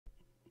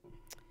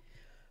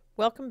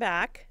Welcome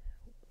back.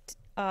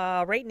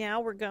 Right now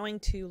we're going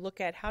to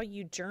look at how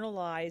you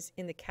journalize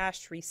in the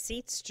cash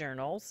receipts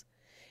journals.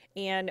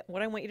 And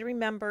what I want you to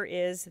remember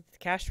is that the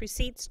cash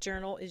receipts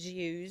journal is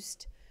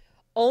used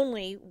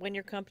only when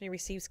your company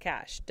receives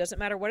cash. Doesn't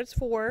matter what it's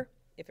for.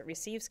 If it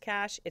receives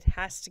cash, it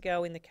has to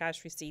go in the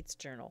cash receipts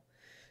journal.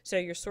 So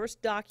your source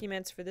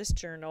documents for this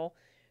journal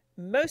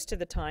most of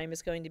the time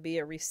is going to be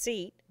a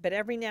receipt, but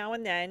every now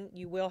and then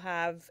you will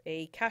have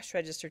a cash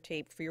register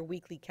tape for your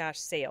weekly cash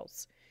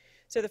sales.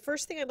 So the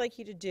first thing I'd like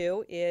you to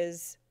do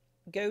is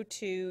go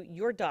to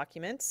your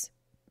documents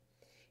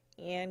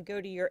and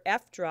go to your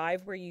F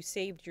drive where you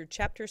saved your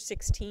Chapter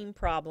 16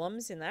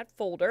 problems in that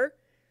folder.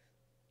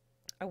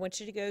 I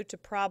want you to go to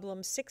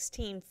problem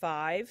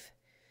 16.5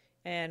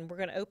 and we're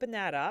going to open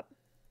that up.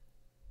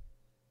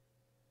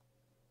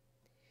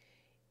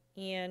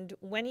 And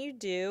when you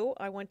do,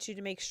 I want you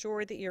to make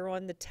sure that you're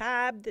on the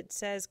tab that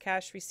says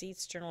Cash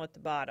Receipts Journal at the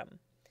bottom.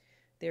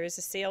 There is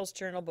a sales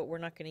journal, but we're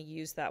not going to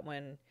use that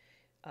one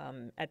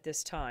at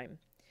this time.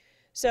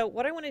 So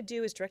what I want to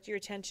do is direct your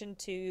attention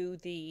to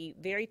the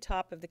very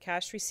top of the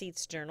Cash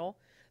Receipts Journal.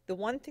 The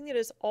one thing that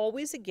is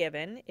always a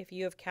given if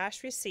you have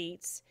cash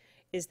receipts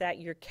is that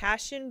your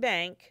cash in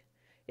bank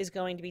is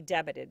going to be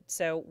debited.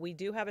 So we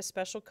do have a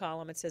special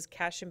column. It says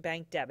cash in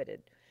bank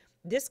debited.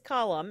 This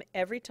column,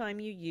 every time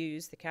you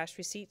use the Cash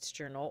Receipts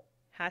Journal,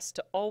 has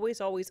to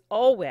always, always,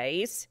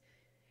 always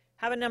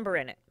have a number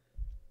in it.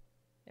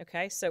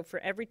 Okay, so for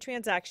every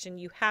transaction,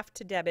 you have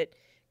to debit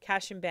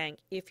cash in bank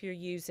if you're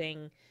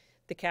using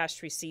the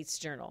Cash Receipts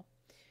Journal.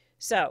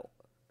 So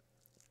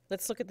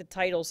let's look at the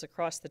titles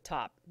across the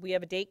top. We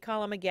have a date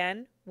column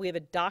again. We have a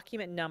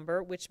document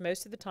number, which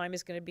most of the time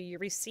is going to be your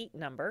receipt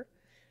number.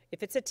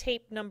 If it's a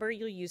tape number,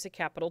 you'll use a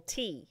capital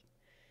T.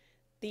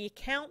 The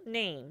account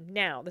name.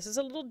 Now, this is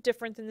a little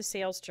different than the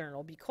sales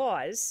journal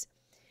because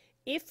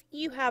if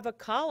you have a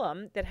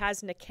column that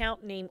has an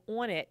account name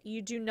on it,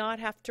 you do not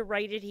have to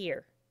write it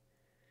here.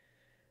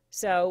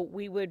 So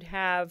we would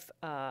have,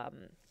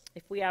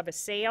 if we have a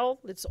sale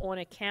that's on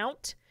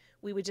account,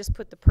 we would just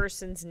put the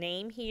person's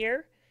name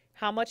here,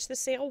 how much the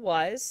sale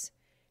was,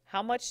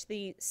 how much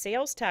the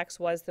sales tax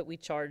was that we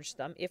charged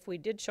them, if we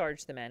did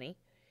charge them any,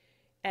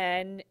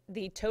 and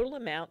the total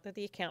amount that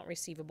the account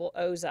receivable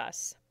owes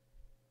us.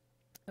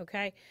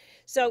 Okay,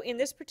 so in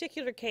this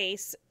particular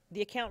case,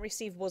 the account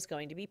receivable is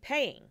going to be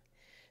paying.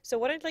 So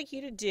what I'd like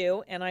you to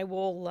do, and I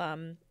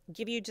will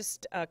give you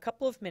just a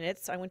couple of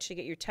minutes, I want you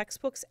to get your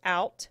textbooks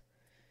out,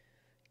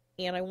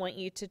 and I want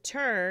you to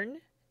turn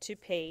to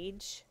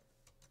page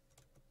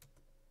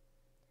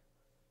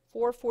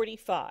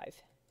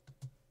 445.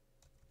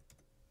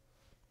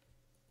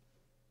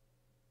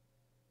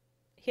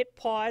 Hit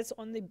pause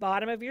on the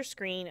bottom of your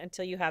screen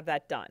until you have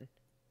that done.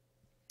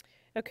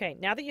 Okay,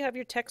 now that you have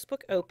your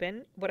textbook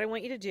open, what I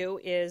want you to do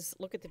is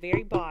look at the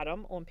very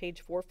bottom on page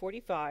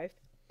 445.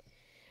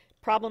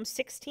 Problem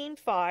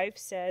 16.5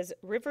 says,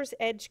 River's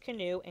Edge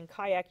Canoe and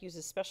Kayak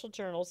uses special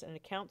journals and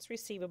accounts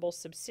receivable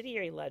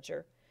subsidiary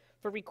ledger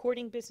for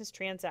recording business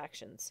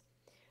transactions.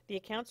 The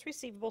accounts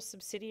receivable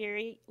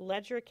subsidiary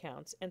ledger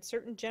accounts and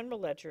certain general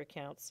ledger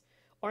accounts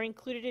are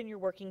included in your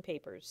working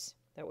papers.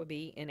 That would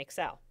be in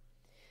Excel.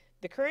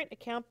 The current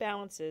account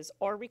balances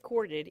are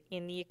recorded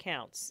in the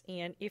accounts,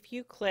 and if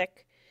you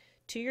click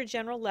to your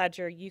general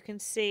ledger, you can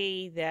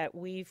see that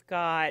we've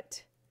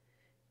got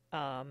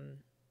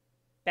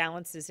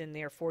balances in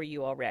there for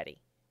you already.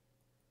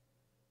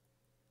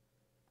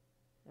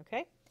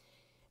 Okay?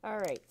 All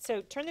right,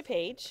 so turn the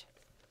page,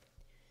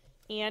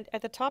 and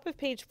at the top of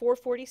page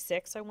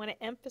 446, I want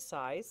to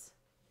emphasize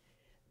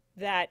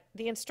that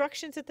the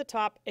instructions at the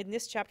top in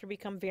this chapter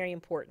become very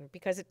important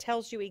because it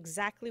tells you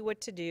exactly what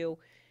to do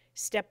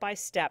step by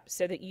step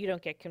so that you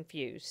don't get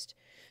confused.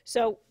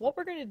 So what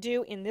we're going to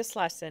do in this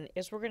lesson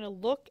is we're going to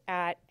look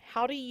at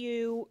how do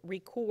you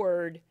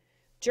record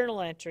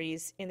journal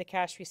entries in the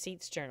Cash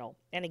Receipts Journal.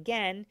 And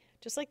again,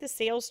 just like the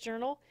sales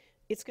journal,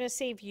 it's going to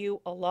save you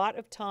a lot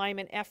of time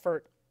and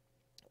effort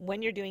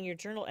when you're doing your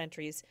journal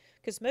entries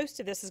because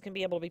most of this is going to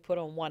be able to be put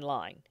on one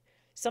line.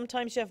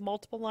 Sometimes you have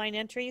multiple line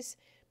entries,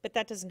 but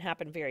that doesn't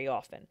happen very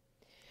often.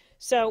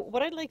 So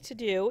what I'd like to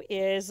do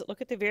is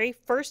look at the very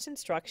first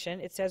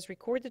instruction. It says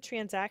record the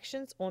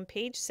transactions on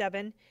page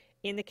 7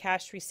 in the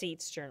Cash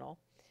Receipts Journal.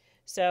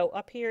 So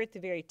up here at the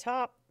very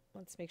top,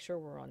 let's make sure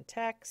we're on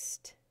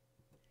text.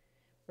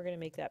 We're going to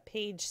make that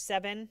page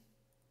 7.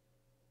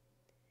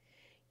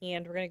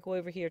 And we're going to go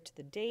over here to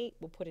the date.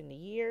 We'll put in the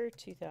year,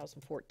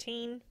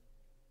 2014.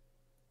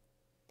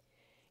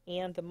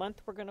 And the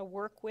month we're going to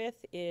work with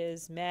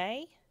is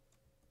May.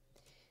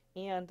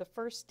 And the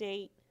first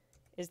date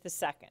is the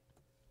 2nd.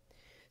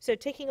 So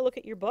taking a look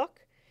at your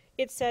book,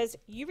 it says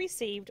you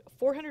received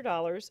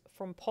 $400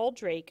 from Paul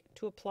Drake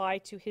to apply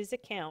to his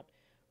account,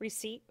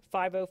 receipt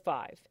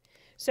 505.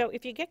 So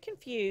if you get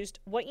confused,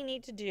 what you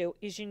need to do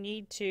is you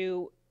need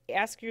to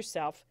ask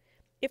yourself,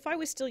 if I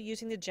was still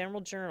using the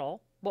general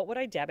journal, what would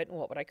I debit and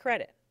what would I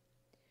credit?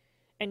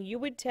 And you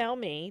would tell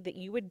me that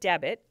you would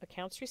debit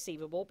accounts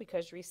receivable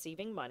because you're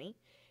receiving money,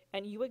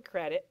 and you would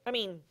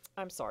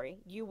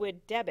you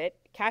would debit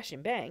cash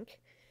in bank,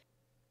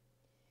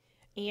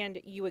 and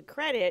you would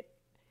credit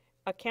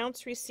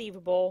accounts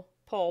receivable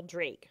Paul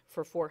Drake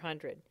for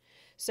 $400.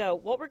 So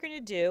what we're going to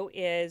do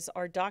is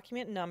our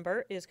document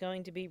number is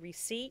going to be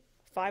receipt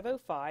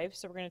 505.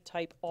 So we're going to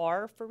type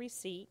R for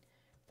receipt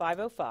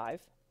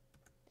 505.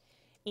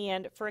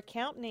 And for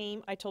account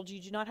name, I told you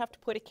do not have to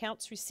put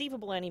accounts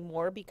receivable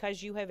anymore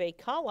because you have a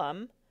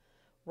column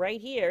right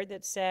here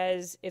that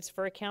says it's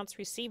for accounts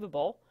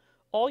receivable.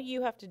 All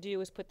you have to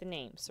do is put the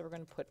name. So we're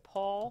going to put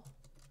Paul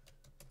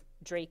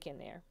Drake in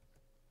there.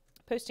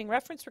 Posting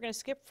reference, we're going to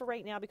skip for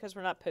right now because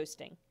we're not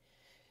posting.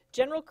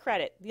 General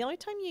credit, the only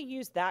time you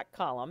use that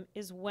column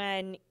is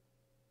when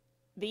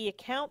the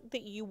account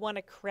that you want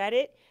to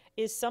credit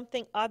is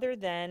something other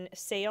than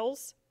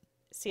sales,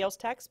 sales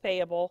tax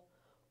payable,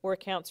 or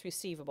accounts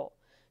receivable.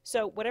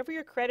 So whatever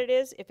your credit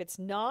is, if it's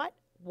not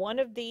one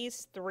of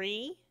these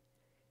three,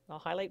 I'll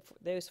highlight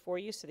those for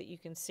you so that you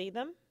can see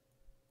them.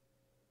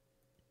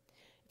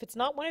 If it's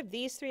not one of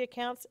these three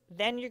accounts,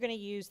 then you're going to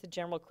use the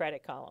general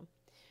credit column.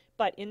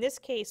 But in this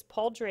case,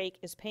 Paul Drake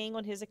is paying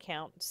on his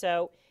account,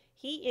 so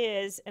he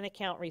is an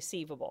account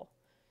receivable.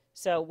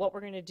 So what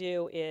we're going to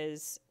do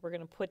is we're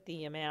going to put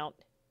the amount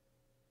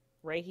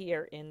right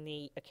here in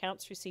the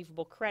accounts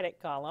receivable credit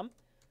column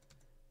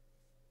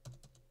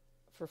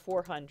for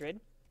 400.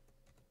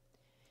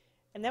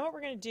 And then what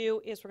we're going to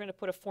do is we're going to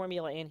put a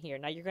formula in here.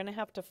 Now you're going to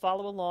have to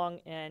follow along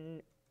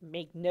and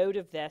make note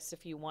of this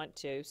if you want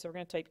to. So we're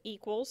going to type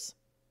equals.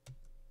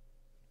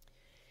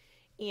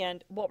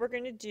 And what we're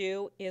going to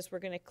do is we're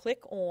going to click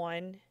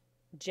on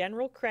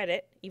general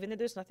credit, even though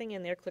there's nothing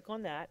in there, click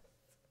on that,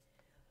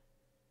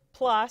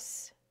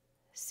 plus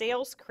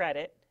sales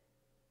credit,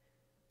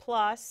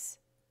 plus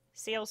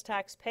sales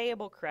tax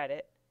payable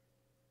credit,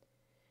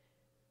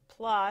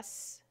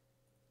 plus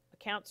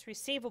accounts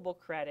receivable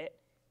credit,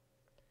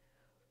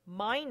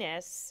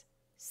 minus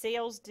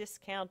sales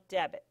discount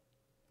debit.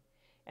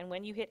 And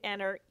when you hit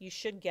enter, you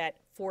should get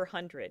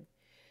 400.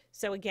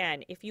 So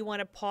again, if you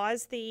want to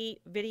pause the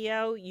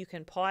video, you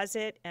can pause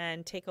it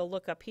and take a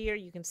look up here.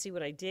 You can see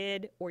what I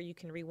did, or you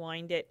can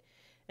rewind it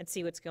and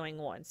see what's going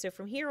on. So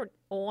from here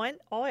on,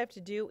 all I have to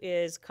do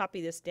is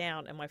copy this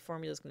down and my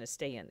formula is going to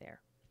stay in there.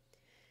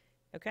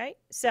 Okay,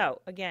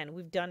 so again,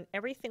 we've done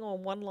everything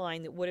on one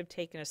line that would have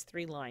taken us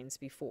 3 lines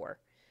before.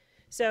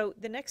 So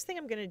the next thing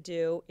I'm going to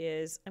do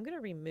is I'm going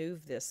to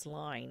remove this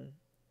line,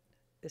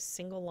 this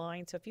single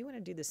line. So if you want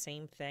to do the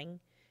same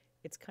thing,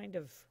 it's kind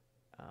of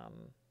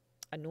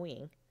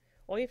annoying.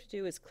 All you have to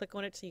do is click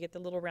on it till you get the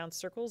little round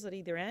circles at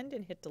either end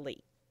and hit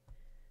delete.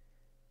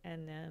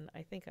 And then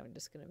I think I'm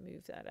just going to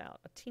move that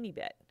out a teeny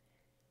bit.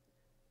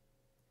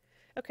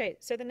 Okay,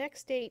 so the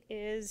next date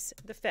is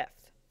the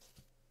 5th.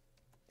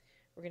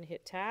 We're going to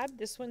hit tab.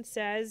 This one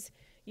says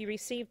you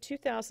received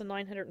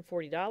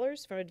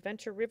 $2,940 from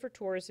Adventure River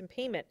Tours in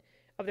payment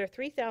of their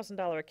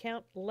 $3,000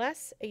 account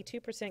less a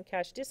 2%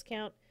 cash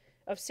discount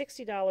of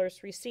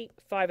 $60, receipt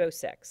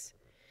 506.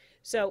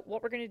 So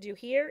what we're going to do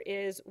here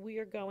is we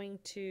are going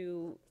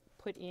to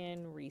put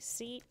in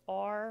receipt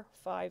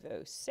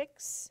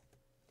R506.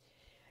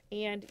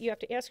 And you have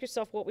to ask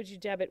yourself, what would you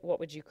debit, what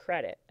would you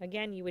credit?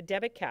 Again, you would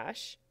debit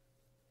cash.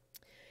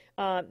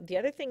 The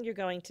other thing you're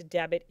going to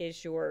debit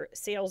is your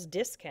sales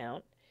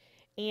discount.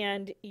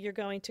 And you're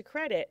going to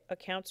credit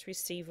accounts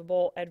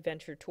receivable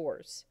Adventure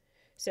Tours.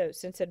 So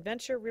since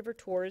Adventure River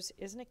Tours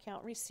is an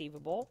account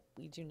receivable,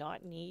 we do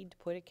not need to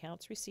put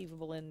accounts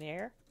receivable in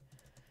there.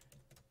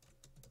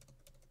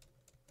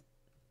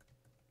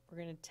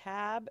 We're going to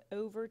tab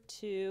over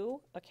to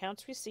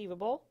accounts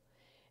receivable,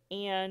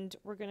 and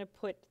we're going to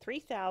put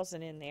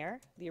 $3,000 in there,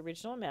 the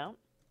original amount.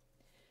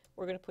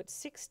 We're going to put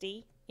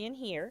 60 in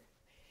here.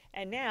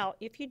 And now,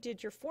 if you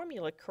did your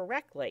formula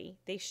correctly,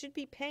 they should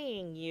be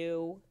paying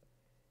you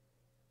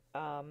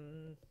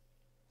the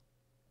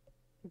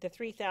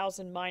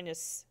 3,000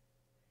 minus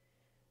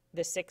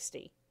the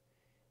 60.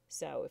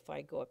 So if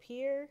I go up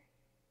here,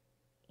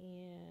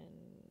 and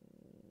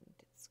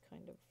it's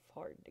kind of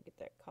hard to get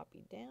that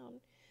copied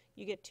down,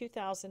 you get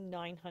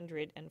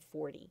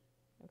 2,940.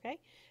 Okay,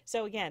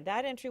 so again,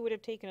 that entry would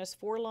have taken us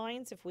 4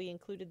 lines. If we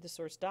included the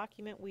source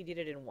document, we did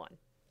it in 1.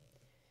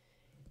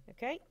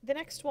 Okay, the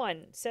next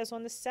one says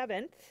on the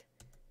 7th,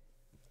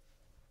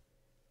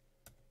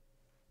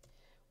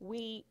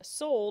 we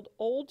sold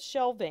old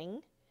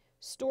shelving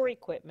store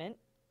equipment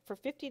for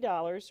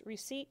 $50,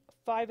 receipt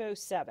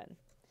 507.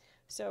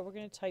 So we're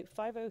going to type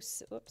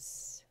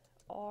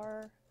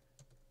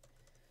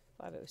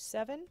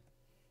R507.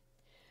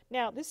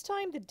 Now, this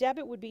time the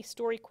debit would be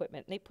store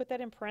equipment. And they put that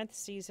in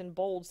parentheses and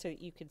bold so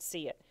that you could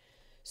see it.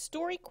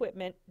 Store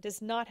equipment does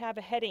not have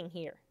a heading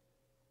here.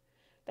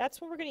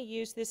 That's when we're going to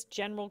use this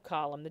general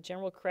column, the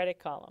general credit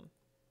column.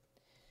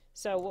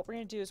 So what we're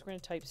going to do is we're going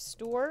to type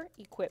store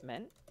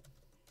equipment.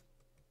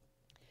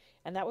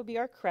 And that would be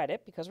our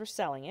credit because we're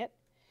selling it.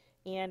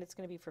 And it's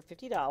going to be for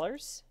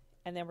 $50.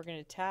 And then we're going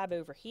to tab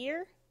over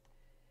here.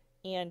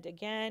 And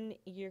again,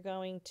 you're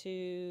going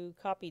to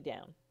copy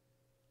down.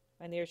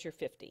 And there's your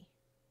 50.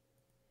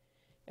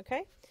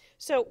 Okay,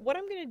 So what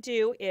I'm going to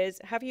do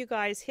is have you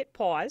guys hit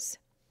pause,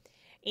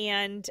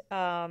 and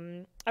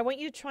I want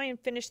you to try and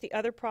finish the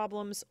other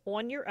problems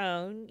on your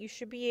own. You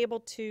should be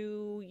able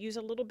to use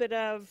a little bit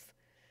of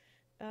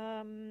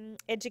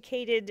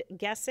educated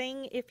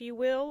guessing, if you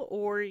will,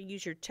 or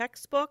use your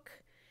textbook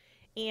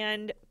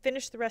and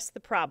finish the rest of the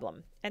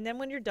problem. And then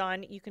when you're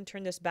done, you can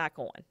turn this back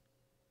on.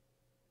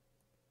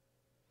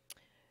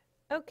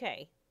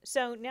 Okay,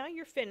 so now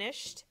you're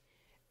finished.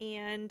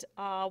 And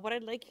what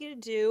I'd like you to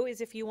do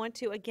is, if you want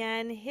to,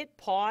 again, hit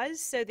pause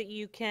so that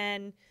you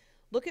can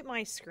look at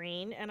my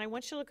screen. And I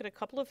want you to look at a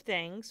couple of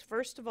things.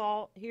 First of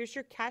all, here's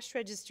your cash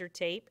register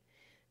tape.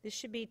 This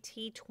should be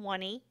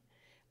T20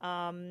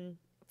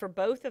 for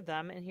both of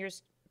them. And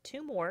here's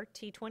two more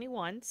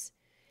T21s.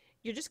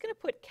 You're just going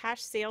to put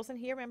cash sales in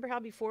here. Remember how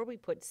before we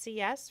put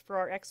CS for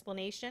our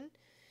explanation?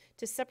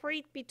 To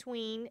separate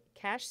between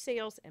cash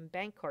sales and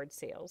bank card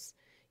sales,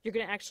 you're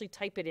going to actually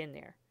type it in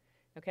there.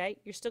 Okay,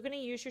 you're still going to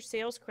use your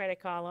sales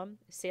credit column,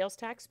 sales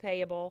tax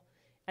payable,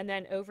 and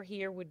then over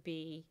here would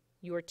be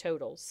your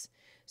totals.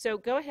 So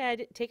go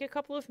ahead, take a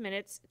couple of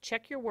minutes,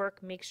 check your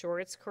work, make sure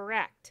it's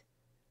correct.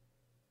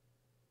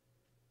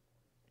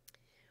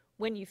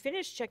 When you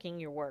finish checking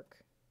your work,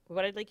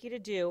 what I'd like you to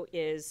do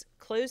is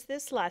close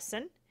this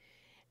lesson,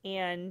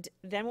 and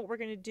then what we're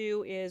going to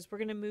do is we're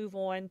going to move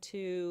on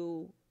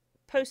to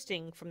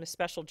posting from the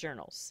special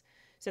journals.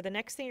 So the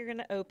next thing you're going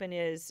to open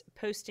is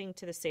posting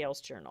to the sales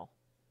journal.